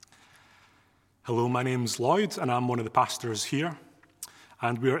Hello, my name's Lloyd, and I'm one of the pastors here.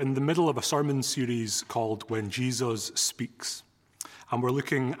 And we're in the middle of a sermon series called When Jesus Speaks. And we're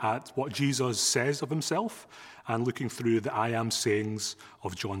looking at what Jesus says of himself and looking through the I am sayings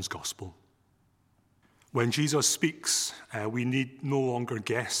of John's Gospel. When Jesus speaks, we need no longer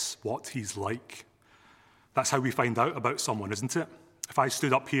guess what he's like. That's how we find out about someone, isn't it? If I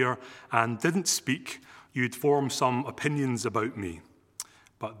stood up here and didn't speak, you'd form some opinions about me,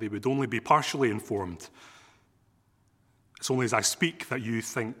 but they would only be partially informed. It's only as I speak that you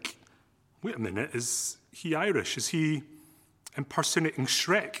think, wait a minute, is he Irish? Is he impersonating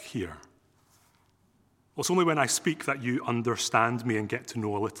Shrek here? Well, it's only when I speak that you understand me and get to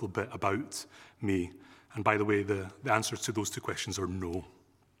know a little bit about me. And by the way, the answers to those two questions are no.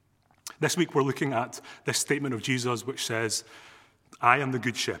 This week we're looking at this statement of Jesus which says, I am the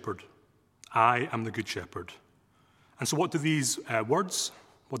good shepherd. I am the good shepherd. And so what do these words,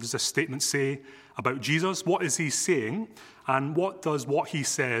 what does this statement say about Jesus? What is he saying? And what does what he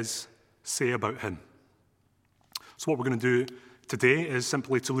says say about him? So what we're going to do today is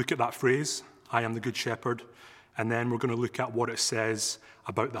simply to look at that phrase, I am the good shepherd, and then we're going to look at what it says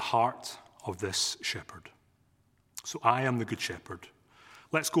about the heart of this shepherd. So I am the good shepherd.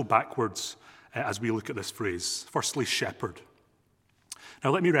 Let's go backwards as we look at this phrase. Firstly, shepherd. Now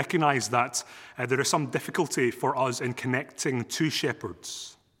let me recognize that there is some difficulty for us in connecting two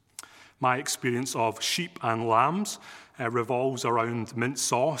shepherds. My experience of sheep and lambs revolves around mint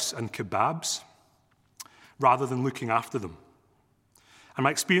sauce and kebabs rather than looking after them. And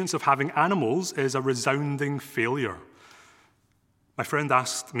my experience of having animals is a resounding failure. My friend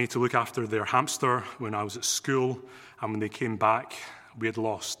asked me to look after their hamster when I was at school, and when they came back, we had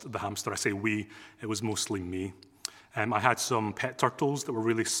lost the hamster. I say we, it was mostly me. I had some pet turtles that were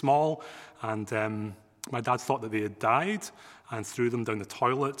really small, and my dad thought that they had died and threw them down the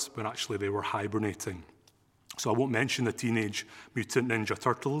toilet when actually they were hibernating. So I won't mention the Teenage Mutant Ninja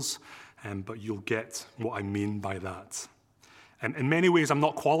Turtles, but you'll get what I mean by that. In many ways, I'm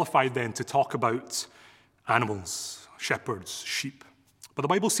not qualified then to talk about animals, shepherds, sheep. But the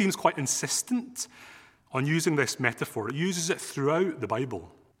Bible seems quite insistent on using this metaphor. It uses it throughout the Bible.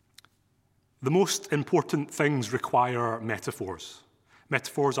 The most important things require metaphors.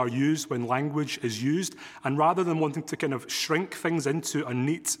 Metaphors are used when language is used, and rather than wanting to kind of shrink things into a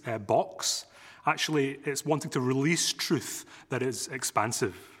neat box, actually it's wanting to release truth that is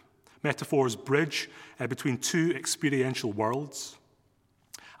expansive. Metaphors bridge between two experiential worlds.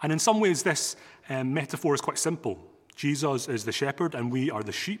 And in some ways, this metaphor is quite simple. Jesus is the shepherd and we are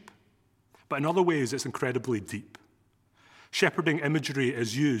the sheep. But in other ways, it's incredibly deep. Shepherding imagery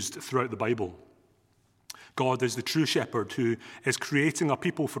is used throughout the Bible. God is the true shepherd who is creating a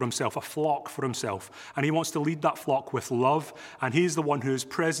people for himself, a flock for himself, and he wants to lead that flock with love, and he's the one who is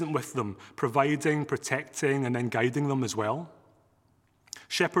present with them, providing, protecting, and then guiding them as well.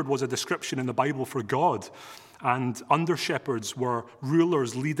 Shepherd was a description in the Bible for God, and under-shepherds were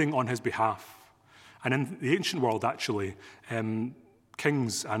rulers leading on his behalf. And in the ancient world, actually,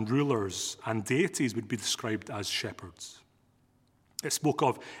 kings and rulers and deities would be described as shepherds. It spoke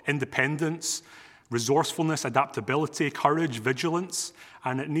of independence, resourcefulness, adaptability, courage, vigilance,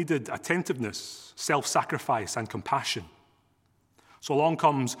 and it needed attentiveness, self-sacrifice, and compassion. So along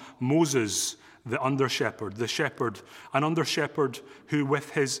comes Moses, the under-shepherd, an under-shepherd who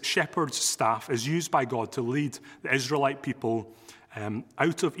with his shepherd's staff is used by God to lead the Israelite people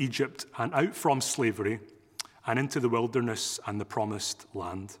out of Egypt and out from slavery and into the wilderness and the promised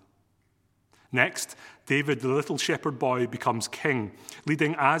land. Next, David, the little shepherd boy, becomes king,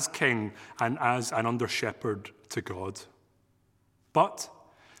 leading as king and as an under-shepherd to God. But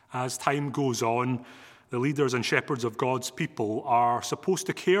as time goes on, the leaders and shepherds of God's people are supposed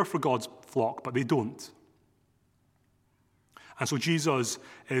to care for God's flock, but they don't. And so Jesus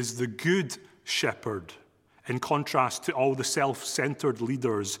is the good shepherd, in contrast to all the self-centered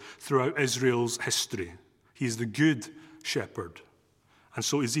leaders throughout Israel's history. He's the good shepherd. And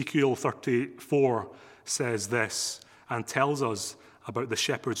so Ezekiel 34 says this and tells us about the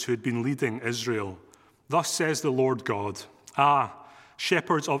shepherds who had been leading Israel. Thus says the Lord God,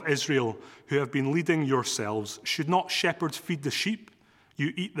 shepherds of Israel who have been leading yourselves, should not shepherds feed the sheep?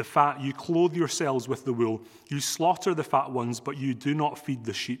 You eat the fat, you clothe yourselves with the wool. You slaughter the fat ones, but you do not feed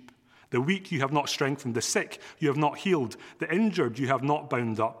the sheep. The weak you have not strengthened, the sick you have not healed, the injured you have not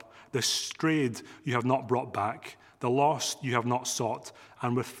bound up, the strayed you have not brought back, the lost you have not sought,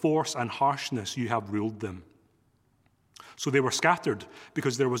 and with force and harshness you have ruled them. So they were scattered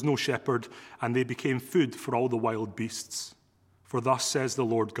because there was no shepherd, and they became food for all the wild beasts. For thus says the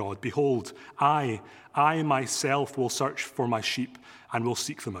Lord God, behold, I myself will search for my sheep and will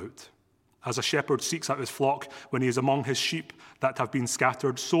seek them out. As a shepherd seeks out his flock when he is among his sheep that have been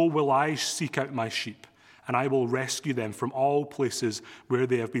scattered, so will I seek out my sheep, and I will rescue them from all places where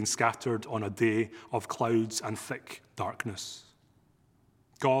they have been scattered on a day of clouds and thick darkness.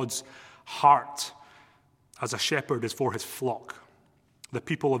 God's heart as a shepherd is for his flock, the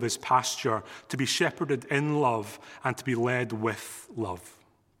people of his pasture, to be shepherded in love and to be led with love.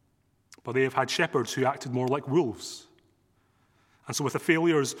 But they have had shepherds who acted more like wolves. And so with the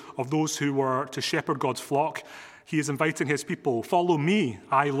failures of those who were to shepherd God's flock, he is inviting his people, follow me,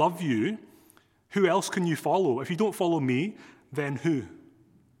 I love you. Who else can you follow? If you don't follow me, then who?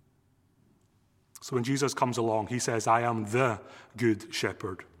 So when Jesus comes along, he says, I am the good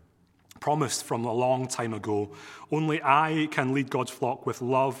shepherd. Promised from a long time ago. Only I can lead God's flock with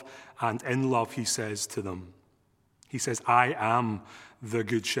love, and in love, he says to them. He says, I am the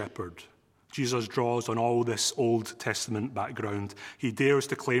good shepherd. Jesus draws on all this Old Testament background. He dares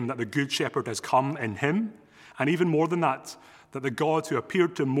to claim that the good shepherd has come in him, and even more than that the God who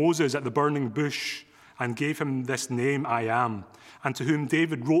appeared to Moses at the burning bush and gave him this name, I am, and to whom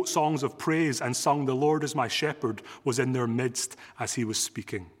David wrote songs of praise and sung, the Lord is my shepherd, was in their midst as he was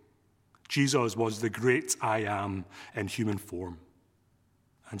speaking. Jesus was the great I am in human form.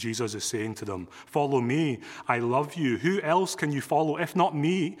 And Jesus is saying to them, follow me, I love you. Who else can you follow? If not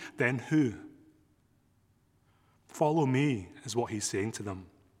me, then who? Follow me is what he's saying to them.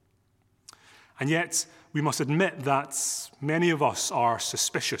 And yet, we must admit that many of us are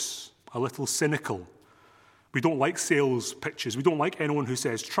suspicious, a little cynical. We don't like sales pitches. We don't like anyone who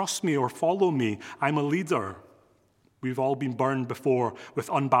says, trust me or follow me, I'm a leader. We've all been burned before with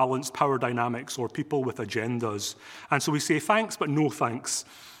unbalanced power dynamics or people with agendas. And so we say thanks, but no thanks.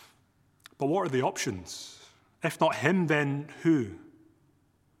 But what are the options? If not him, then who?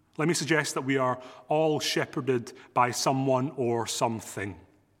 Let me suggest that we are all shepherded by someone or something.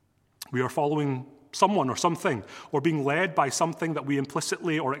 We are following someone or something, or being led by something that we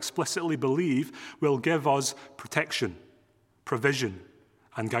implicitly or explicitly believe will give us protection, provision,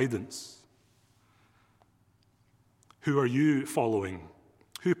 and guidance. Who are you following?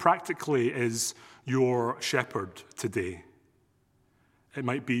 Who practically is your shepherd today? It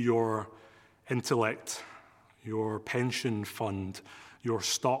might be your intellect, your pension fund, your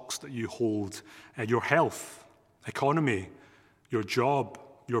stocks that you hold, your health, economy, your job,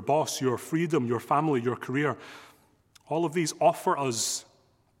 your boss, your freedom, your family, your career. All of these offer us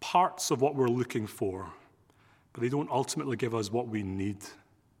parts of what we're looking for, but they don't ultimately give us what we need.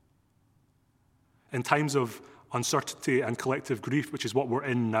 In times of uncertainty and collective grief, which is what we're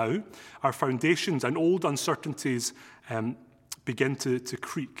in now, our foundations and old uncertainties begin to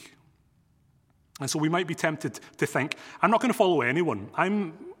creak. And so we might be tempted to think, I'm not going to follow anyone.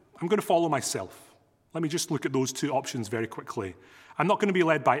 I'm going to follow myself. Let me just look at those two options very quickly. I'm not going to be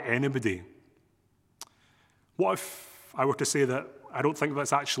led by anybody. What if I were to say that I don't think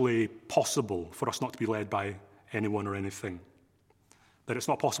that's actually possible for us not to be led by anyone or anything? That it's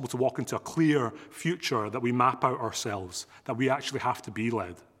not possible to walk into a clear future that we map out ourselves, that we actually have to be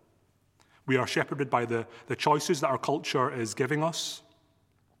led. We are shepherded by the choices that our culture is giving us.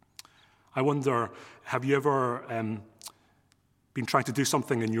 I wonder, have you ever been trying to do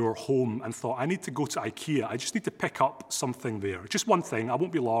something in your home and thought, I need to go to IKEA, I just need to pick up something there. Just one thing, I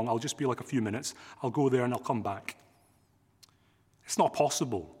won't be long, I'll just be like a few minutes, I'll go there and I'll come back. It's not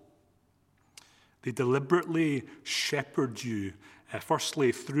possible. They deliberately shepherd you,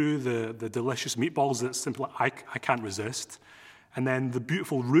 firstly through the delicious meatballs that simply I can't resist, and then the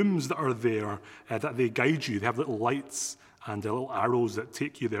beautiful rooms that are there that they guide you. They have little lights and little arrows that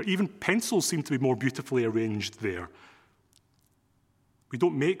take you there. Even pencils seem to be more beautifully arranged there. We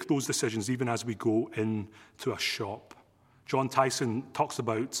don't make those decisions even as we go into a shop. John Tyson talks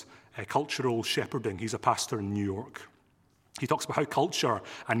about cultural shepherding. He's a pastor in New York. He talks about how culture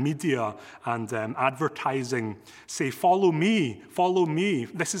and media and advertising say, follow me,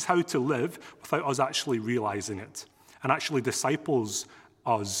 this is how to live, without us actually realizing it, and actually disciples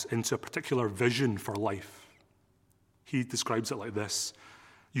us into a particular vision for life. He describes it like this: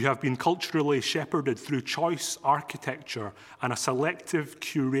 you have been culturally shepherded through choice architecture and a selective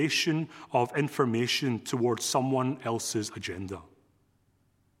curation of information towards someone else's agenda.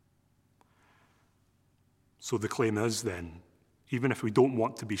 So the claim is then, even if we don't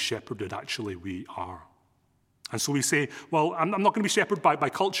want to be shepherded, actually we are. And so we say, well, I'm not going to be shepherded by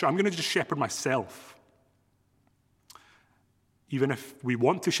culture, I'm going to just shepherd myself. Even if we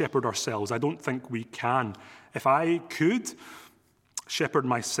want to shepherd ourselves, I don't think we can. If I could shepherd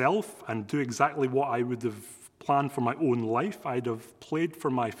myself and do exactly what I would have planned for my own life. I'd have played for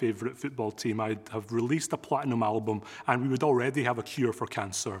my favourite football team. I'd have released a platinum album, and we would already have a cure for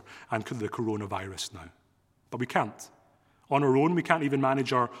cancer and the coronavirus now. But we can't. On our own, we can't even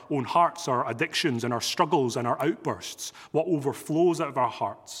manage our own hearts, our addictions, and our struggles and our outbursts, what overflows out of our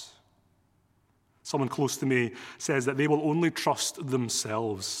hearts. Someone close to me says that they will only trust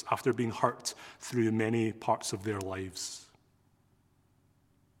themselves after being hurt through many parts of their lives.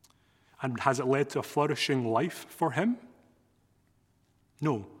 And has it led to a flourishing life for him?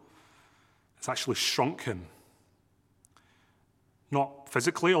 No. It's actually shrunk him. Not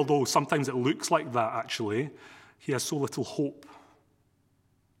physically, although sometimes it looks like that actually. He has so little hope.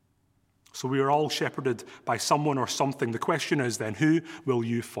 So we are all shepherded by someone or something. The question is then, who will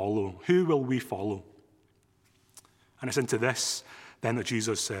you follow? Who will we follow? And it's into this then that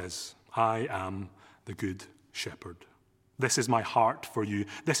Jesus says, I am the good shepherd. This is my heart for you.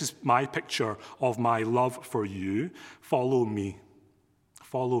 This is my picture of my love for you. Follow me.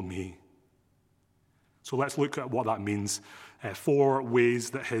 Follow me. So let's look at what that means. 4 ways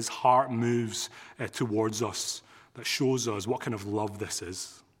that his heart moves towards us, that shows us what kind of love this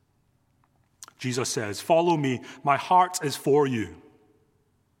is. Jesus says, follow me. My heart is for you.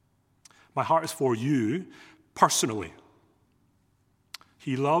 My heart is for you personally.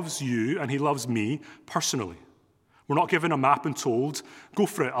 He loves you and he loves me personally. We're not given a map and told, go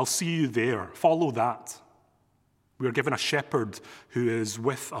for it, I'll see you there. Follow that. We are given a shepherd who is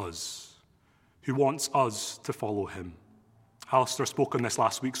with us, who wants us to follow him. Alistair spoke on this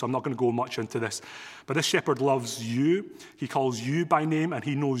last week, so I'm not going to go much into this. But this shepherd loves you. He calls you by name, and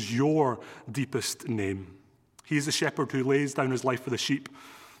he knows your deepest name. He is the shepherd who lays down his life for the sheep.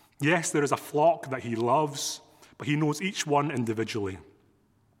 Yes, there is a flock that he loves, but he knows each one individually.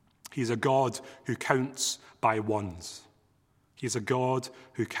 He is a God who counts by ones. He is a God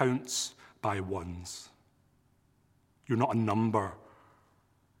who counts by ones. You're not a number.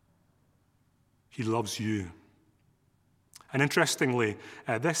 He loves you. And interestingly,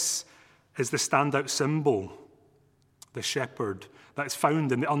 this is the standout symbol, the shepherd, that is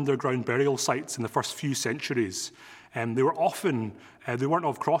found in the underground burial sites in the first few centuries. They were often, they weren't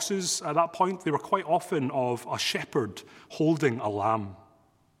of crosses at that point, they were quite often of a shepherd holding a lamb.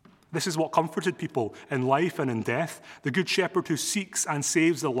 This is what comforted people in life and in death, the good shepherd who seeks and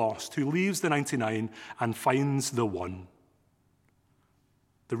saves the lost, who leaves the 99 and finds the one.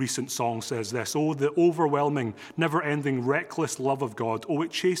 The recent song says this, oh, the overwhelming, never-ending, reckless love of God. Oh,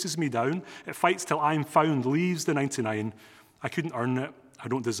 it chases me down. It fights till I'm found, leaves the 99. I couldn't earn it. I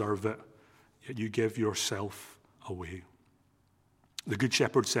don't deserve it. Yet you give yourself away. The Good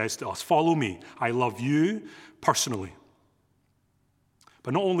Shepherd says to us, follow me. I love you personally.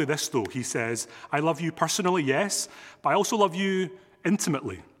 But not only this, though. He says, I love you personally, yes, but I also love you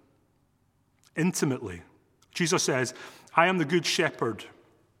intimately. Intimately. Jesus says, I am the Good Shepherd.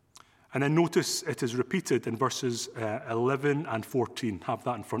 And then notice it is repeated in verses 11 and 14. Have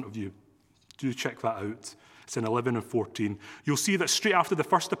that in front of you. Do check that out. It's in 11 and 14. You'll see that straight after the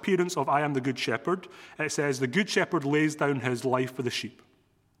first appearance of I am the Good Shepherd, it says, the Good Shepherd lays down his life for the sheep.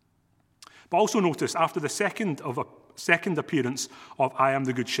 But also notice, after the second appearance of I am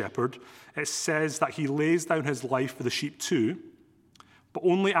the Good Shepherd, it says that he lays down his life for the sheep too, but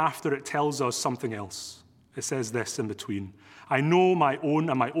only after it tells us something else. It says this in between. I know my own,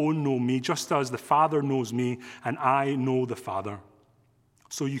 and my own know me, just as the Father knows me, and I know the Father.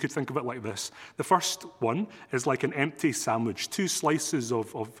 So you could think of it like this. The first one is like an empty sandwich, 2 slices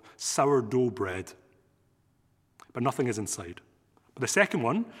of sourdough bread, but nothing is inside. But the second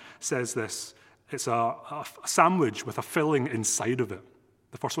one says this. It's a sandwich with a filling inside of it.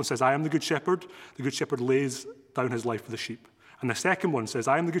 The first one says, I am the Good Shepherd. The Good Shepherd lays down his life for the sheep. And the second one says,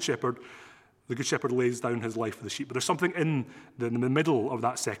 I am the Good Shepherd. The Good Shepherd lays down his life for the sheep. But there's something in the middle of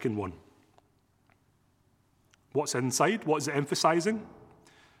that second one. What's inside? What is it emphasizing?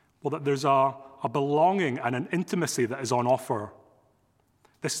 Well, that there's a belonging and an intimacy that is on offer.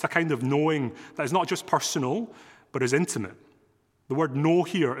 This is a kind of knowing that is not just personal, but is intimate. The word know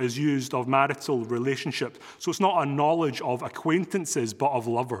here is used of marital relationships. So it's not a knowledge of acquaintances, but of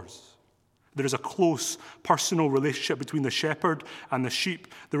lovers. There is a close personal relationship between the shepherd and the sheep.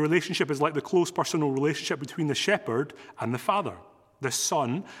 The relationship is like the close personal relationship between the shepherd and the Father, the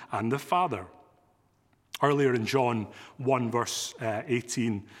Son and the Father. Earlier in John 1, verse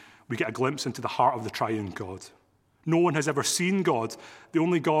 18, we get a glimpse into the heart of the triune God. No one has ever seen God. The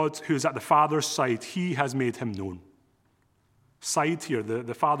only God who is at the Father's side, he has made him known. Side here,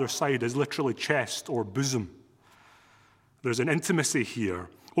 the Father's side, is literally chest or bosom. There's an intimacy here.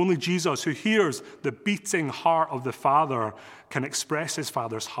 Only Jesus, who hears the beating heart of the Father, can express his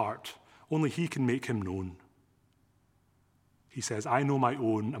Father's heart. Only he can make him known. He says, I know my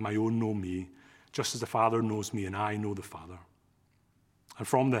own, and my own know me, just as the Father knows me, and I know the Father. And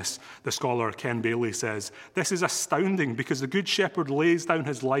from this, the scholar Ken Bailey says, this is astounding because the Good Shepherd lays down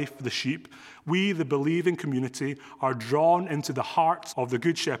his life for the sheep. We, the believing community, are drawn into the heart of the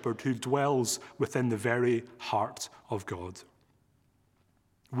Good Shepherd who dwells within the very heart of God.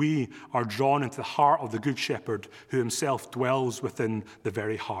 We are drawn into the heart of the Good Shepherd who himself dwells within the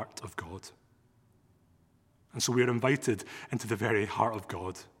very heart of God. And so we are invited into the very heart of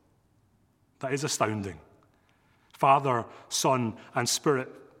God. That is astounding. Father, Son, and Spirit,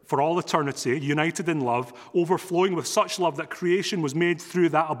 for all eternity, united in love, overflowing with such love that creation was made through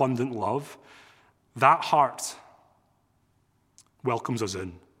that abundant love, that heart welcomes us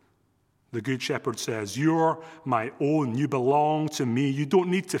in. The Good Shepherd says, you're my own, you belong to me, you don't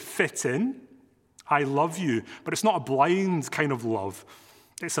need to fit in. I love you, but it's not a blind kind of love.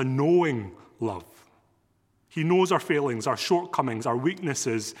 It's a knowing love. He knows our failings, our shortcomings, our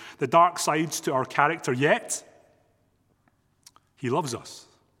weaknesses, the dark sides to our character, yet he loves us.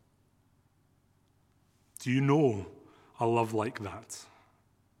 Do you know a love like that?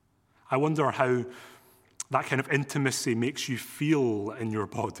 I wonder how that kind of intimacy makes you feel in your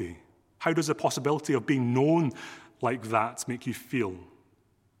body. How does the possibility of being known like that make you feel?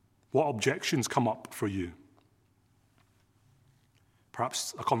 What objections come up for you?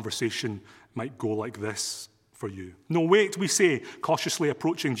 Perhaps a conversation might go like this for you. No, wait, we say, cautiously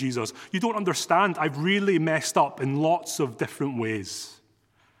approaching Jesus. You don't understand. I've really messed up in lots of different ways.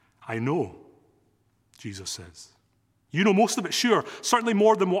 I know, Jesus says. You know most of it, sure, certainly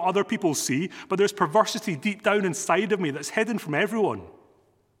more than what other people see, but there's perversity deep down inside of me that's hidden from everyone.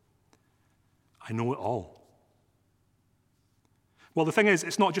 I know it all. Well, the thing is,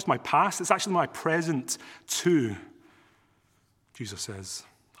 it's not just my past, it's actually my present too. Jesus says,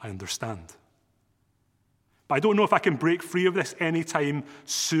 I understand. But I don't know if I can break free of this anytime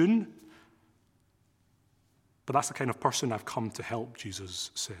soon. But that's the kind of person I've come to help, Jesus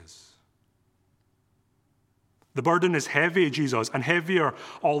says. The burden is heavy, Jesus, and heavier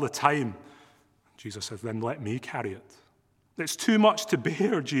all the time. Jesus says, then let me carry it. It's too much to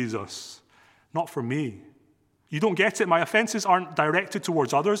bear, Jesus. Not for me. You don't get it. My offenses aren't directed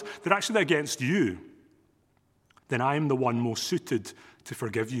towards others. They're actually against you. Then I'm the one most suited to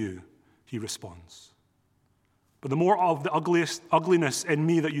forgive you, he responds. But the more of the ugliness in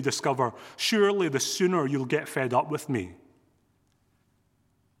me that you discover, surely the sooner you'll get fed up with me.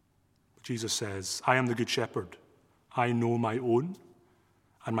 Jesus says, I am the Good Shepherd. I know my own,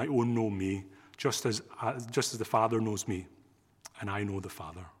 and my own know me, just as the Father knows me, and I know the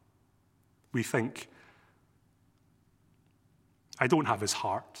Father. We think, I don't have his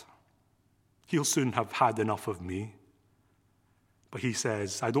heart. He'll soon have had enough of me. But he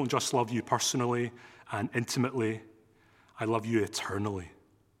says, I don't just love you personally and intimately, I love you eternally.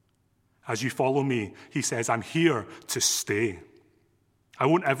 As you follow me, he says, I'm here to stay. I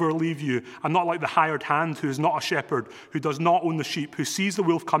won't ever leave you. I'm not like the hired hand who is not a shepherd, who does not own the sheep, who sees the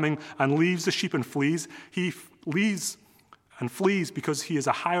wolf coming and leaves the sheep and flees. He leaves and flees because he is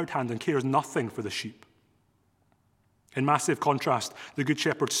a hired hand and cares nothing for the sheep. In massive contrast, the Good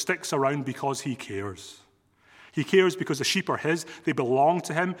Shepherd sticks around because he cares. He cares because the sheep are his. They belong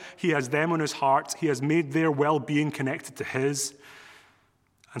to him. He has them on his heart. He has made their well-being connected to his.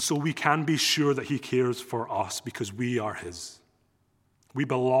 And so we can be sure that he cares for us because we are his. We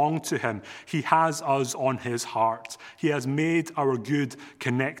belong to him. He has us on his heart. He has made our good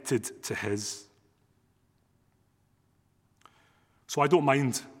connected to his. So I don't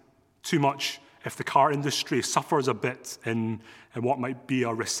mind too much if the car industry suffers a bit in what might be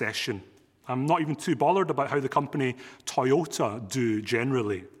a recession. I'm not even too bothered about how the company Toyota do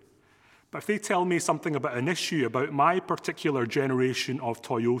generally. But if they tell me something about an issue about my particular generation of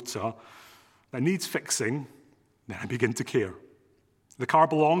Toyota that needs fixing, then I begin to care. The car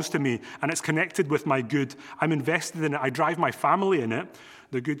belongs to me, and it's connected with my good. I'm invested in it. I drive my family in it.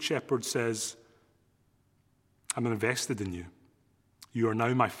 The Good Shepherd says, I'm invested in you. You are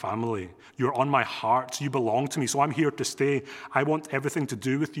now my family. You're on my heart. You belong to me, so I'm here to stay. I want everything to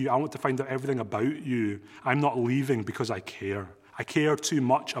do with you. I want to find out everything about you. I'm not leaving because I care. I care too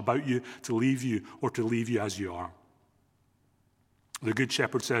much about you to leave you or to leave you as you are. The Good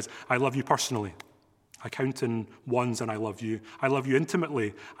Shepherd says, I love you personally. I count in ones and I love you. I love you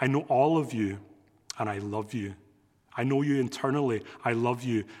intimately. I know all of you and I love you. I know you internally. I love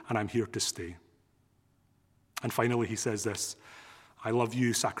you and I'm here to stay. And finally, he says this, I love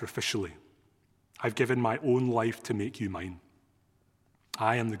you sacrificially. I've given my own life to make you mine.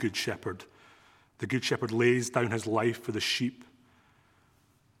 I am the Good Shepherd. The Good Shepherd lays down his life for the sheep.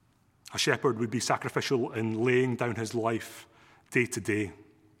 A shepherd would be sacrificial in laying down his life day to day,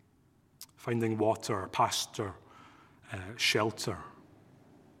 finding water, pasture, shelter.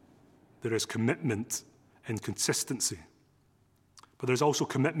 There is commitment in consistency. But there's also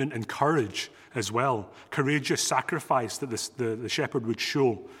commitment and courage as well. Courageous sacrifice that the shepherd would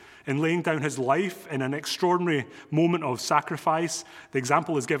show. In laying down his life in an extraordinary moment of sacrifice, the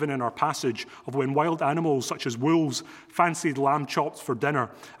example is given in our passage of when wild animals such as wolves fancied lamb chops for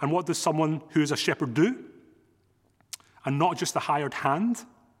dinner. And what does someone who is a shepherd do? And not just a hired hand.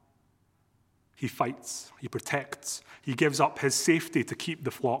 He fights, he protects, he gives up his safety to keep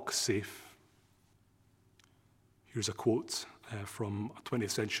the flock safe. Here's a quote from a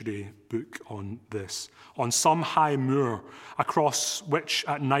 20th century book on this. On some high moor, across which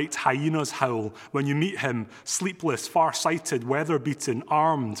at night hyenas howl, when you meet him, sleepless, far-sighted, weather-beaten,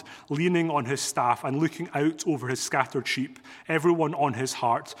 armed, leaning on his staff and looking out over his scattered sheep, everyone on his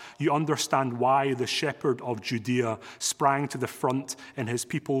heart, you understand why the shepherd of Judea sprang to the front in his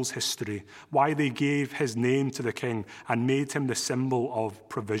people's history, why they gave his name to the king and made him the symbol of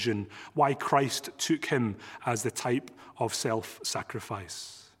provision, why Christ took him as the type of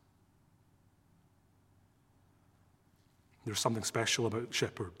self-sacrifice. There's something special about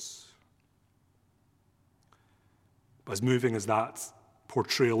shepherds. But as moving as that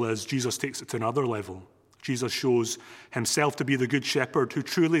portrayal is, Jesus takes it to another level. Jesus shows himself to be the good shepherd who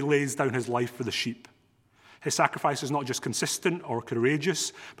truly lays down his life for the sheep. His sacrifice is not just consistent or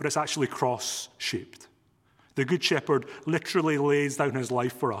courageous, but it's actually cross-shaped. The good shepherd literally lays down his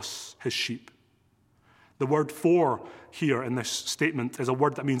life for us, his sheep. The word for here in this statement is a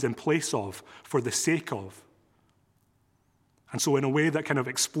word that means in place of, for the sake of. And so in a way that kind of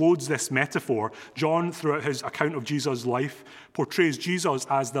explodes this metaphor, John, throughout his account of Jesus' life, portrays Jesus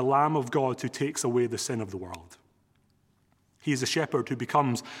as the Lamb of God who takes away the sin of the world. He is a shepherd who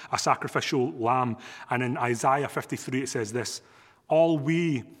becomes a sacrificial lamb. And in Isaiah 53 it says this, all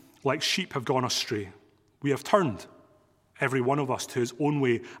we like sheep have gone astray. We have turned, every one of us, to his own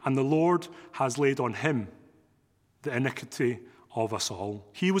way, and the Lord has laid on him the iniquity of us all.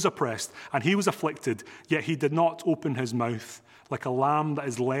 He was oppressed and he was afflicted, yet he did not open his mouth. Like a lamb that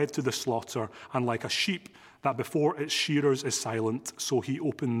is led to the slaughter, and like a sheep that before its shearers is silent, so he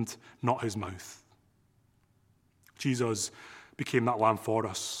opened not his mouth. Jesus became that lamb for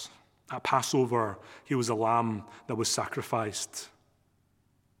us. At Passover, he was a lamb that was sacrificed.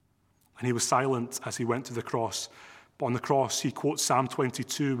 And he was silent as he went to the cross. But on the cross, he quotes Psalm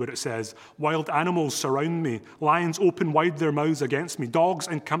 22, where it says, wild animals surround me, lions open wide their mouths against me, dogs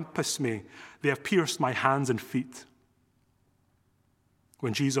encompass me, they have pierced my hands and feet.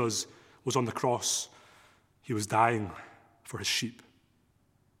 When Jesus was on the cross, he was dying for his sheep.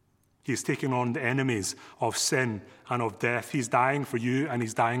 He is taking on the enemies of sin and of death. He's dying for you and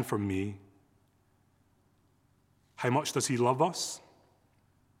he's dying for me. How much does he love us?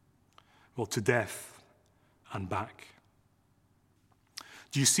 Well, to death and back.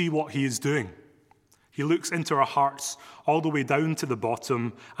 Do you see what he is doing? He looks into our hearts all the way down to the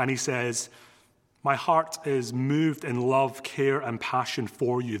bottom and he says, my heart is moved in love, care, and passion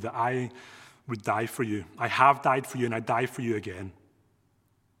for you, that I would die for you. I have died for you and I die for you again.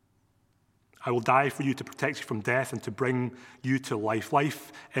 I will die for you to protect you from death and to bring you to life.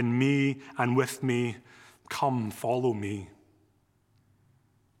 Life in me and with me. Come, follow me.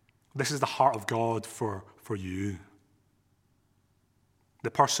 This is the heart of God for you. The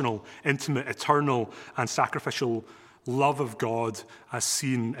personal, intimate, eternal, and sacrificial love of God as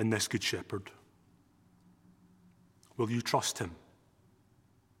seen in this Good Shepherd. Will you trust him?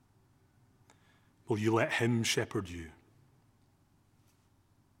 Will you let him shepherd you?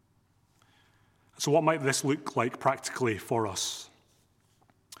 So what might this look like practically for us?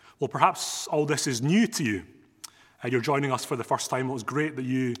 Well, perhaps all this is new to you. You're joining us for the first time. Well, it's great that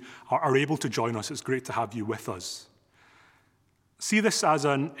you are able to join us. It's great to have you with us. See this as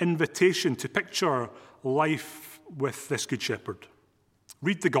an invitation to picture life with this Good Shepherd.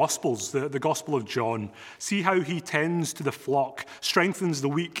 Read the Gospels, the Gospel of John. See how he tends to the flock, strengthens the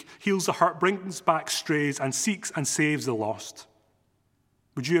weak, heals the hurt, brings back strays, and seeks and saves the lost.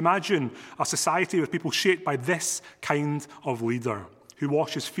 Would you imagine a society with people shaped by this kind of leader, who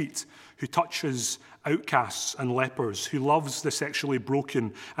washes feet, who touches outcasts and lepers, who loves the sexually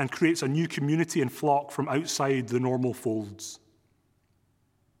broken and creates a new community and flock from outside the normal folds?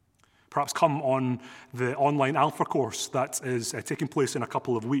 Perhaps come on the online Alpha course that is taking place in a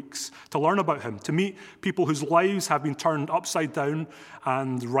couple of weeks to learn about him, to meet people whose lives have been turned upside down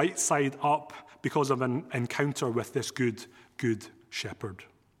and right side up because of an encounter with this good shepherd.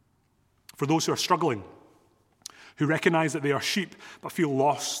 For those who are struggling, who recognize that they are sheep but feel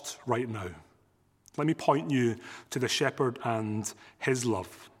lost right now, Let me point you to the shepherd and his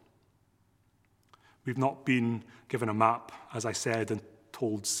love. We've not been given a map, as I said, and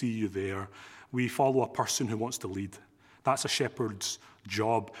told, see you there. We follow a person who wants to lead. That's a shepherd's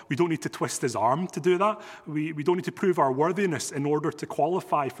job. We don't need to twist his arm to do that. We don't need to prove our worthiness in order to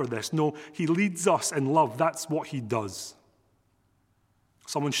qualify for this. No, he leads us in love. That's what he does.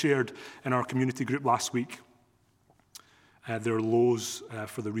 Someone shared in our community group last week their lows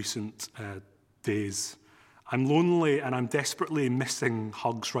for the recent days. I'm lonely and I'm desperately missing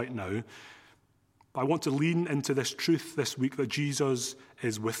hugs right now. But I want to lean into this truth this week that Jesus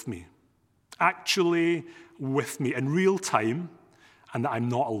is with me. Actually with me in real time, and that I'm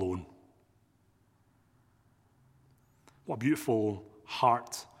not alone. What a beautiful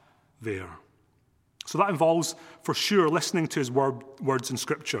heart there. So that involves, for sure, listening to his words in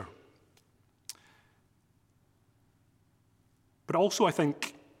Scripture. But also, I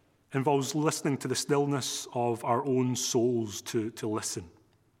think, involves listening to the stillness of our own souls to listen.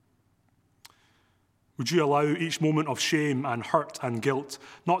 Would you allow each moment of shame and hurt and guilt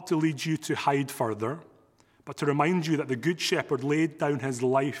not to lead you to hide further, but to remind you that the Good Shepherd laid down his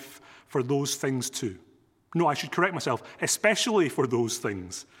life for those things too? No, I should correct myself, especially for those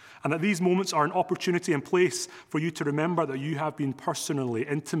things. And that these moments are an opportunity and place for you to remember that you have been personally,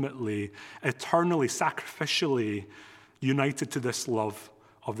 intimately, eternally, sacrificially united to this love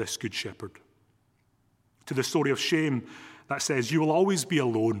of this Good Shepherd. To the story of shame that says, you will always be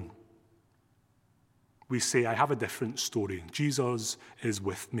alone. We say, I have a different story. Jesus is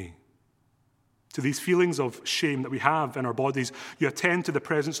with me. To these feelings of shame that we have in our bodies, you attend to the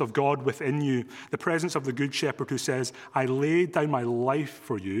presence of God within you, the presence of the Good Shepherd who says, I laid down my life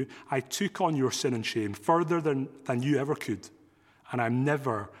for you. I took on your sin and shame further than you ever could, and I'm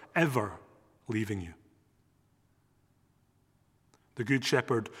never, ever leaving you. The Good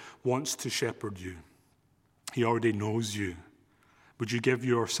Shepherd wants to shepherd you. He already knows you. Would you give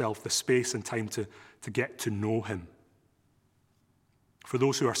yourself the space and time to get to know him? For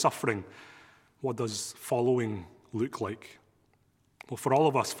those who are suffering, what does following look like? Well, for all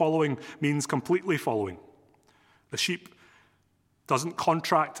of us, following means completely following. The sheep doesn't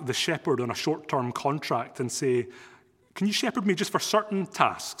contract the shepherd on a short-term contract and say, can you shepherd me just for certain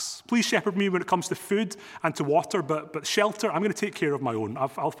tasks? Please shepherd me when it comes to food and to water, but shelter, I'm going to take care of my own.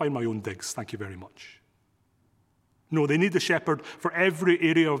 I'll find my own digs. Thank you very much. No, they need the shepherd for every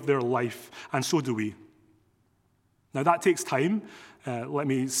area of their life, and so do we. Now, that takes time. Let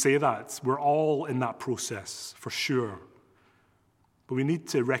me say that. We're all in that process, for sure. But we need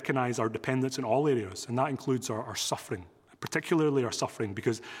to recognize our dependence in all areas, and that includes our suffering, particularly our suffering,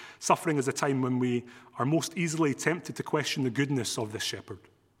 because suffering is a time when we are most easily tempted to question the goodness of this shepherd.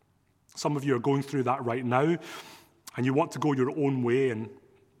 Some of you are going through that right now, and you want to go your own way, and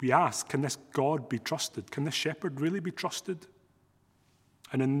we ask, can this God be trusted? Can this shepherd really be trusted?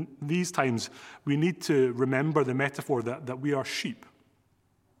 And in these times, we need to remember the metaphor that we are sheep.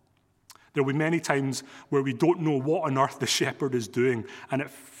 There will be many times where we don't know what on earth the shepherd is doing, and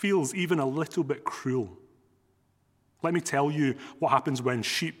it feels even a little bit cruel. Let me tell you what happens when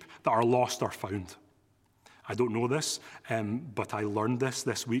sheep that are lost are found. I don't know this, but I learned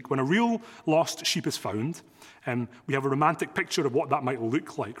this week. When a real lost sheep is found, we have a romantic picture of what that might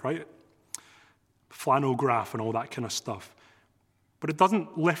look like, right? Flannel graph and all that kind of stuff. But it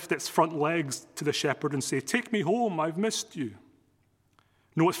doesn't lift its front legs to the shepherd and say, take me home, I've missed you.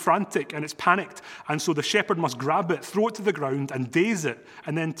 No, it's frantic and it's panicked, and so the shepherd must grab it, throw it to the ground and daze it,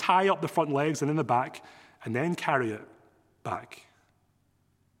 and then tie up the front legs and in the back, and then carry it back.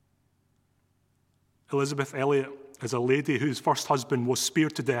 Elizabeth Elliot is a lady whose first husband was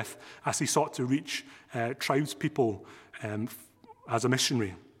speared to death as he sought to reach tribespeople as a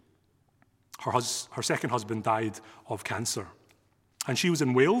missionary. Her second husband died of cancer. And she was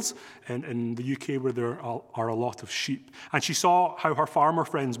in Wales, in the UK, where there are a lot of sheep. And she saw how her farmer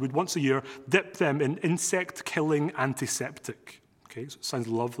friends would once a year dip them in insect-killing antiseptic. Okay, so it sounds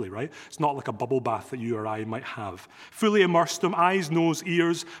lovely, right? It's not like a bubble bath that you or I might have. Fully immerse them, eyes, nose,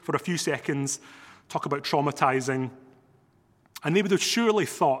 ears, for a few seconds. Talk about traumatizing. And they would have surely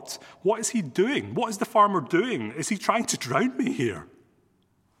thought, what is he doing? What is the farmer doing? Is he trying to drown me here?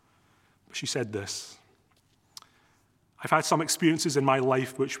 But she said this: I've had some experiences in my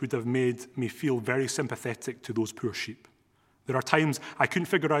life which would have made me feel very sympathetic to those poor sheep. There are times I couldn't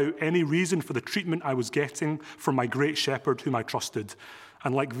figure out any reason for the treatment I was getting from my great shepherd whom I trusted.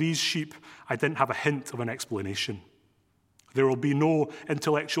 And like these sheep, I didn't have a hint of an explanation. There will be no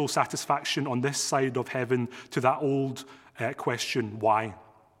intellectual satisfaction on this side of heaven to that old question, why?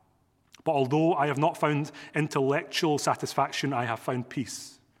 But although I have not found intellectual satisfaction, I have found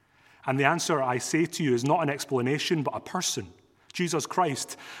peace. And the answer, I say to you, is not an explanation, but a person, Jesus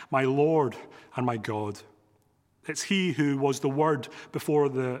Christ, my Lord and my God. It's he who was the Word before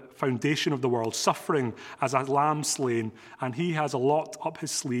the foundation of the world, suffering as a lamb slain, and he has a lot up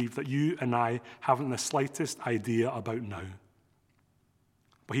his sleeve that you and I haven't the slightest idea about now.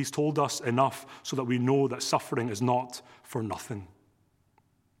 But he's told us enough so that we know that suffering is not for nothing.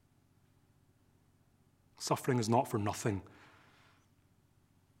 Suffering is not for nothing.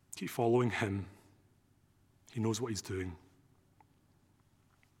 Keep following him. He knows what he's doing.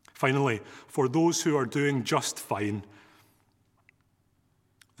 Finally, for those who are doing just fine,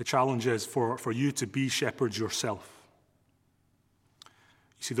 the challenge is for you to be shepherds yourself.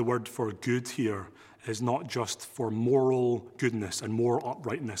 You see, the word for good here is not just for moral goodness and moral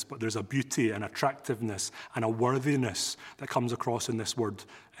uprightness, but there's a beauty and attractiveness and a worthiness that comes across in this word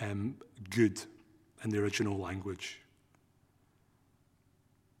good in the original language.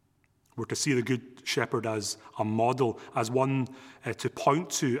 We're to see the Good Shepherd as a model, as one to point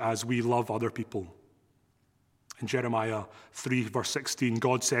to as we love other people. In Jeremiah 3, verse 16,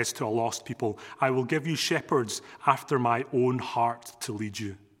 God says to a lost people, I will give you shepherds after my own heart to lead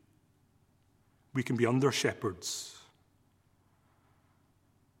you. We can be under shepherds.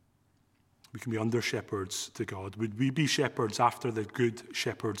 We can be under shepherds to God. Would we be shepherds after the Good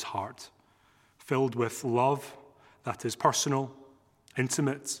Shepherd's heart, filled with love that is personal,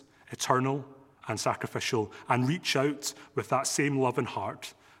 intimate, eternal, and sacrificial, and reach out with that same love and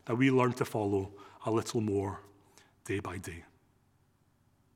heart that we learn to follow a little more day by day?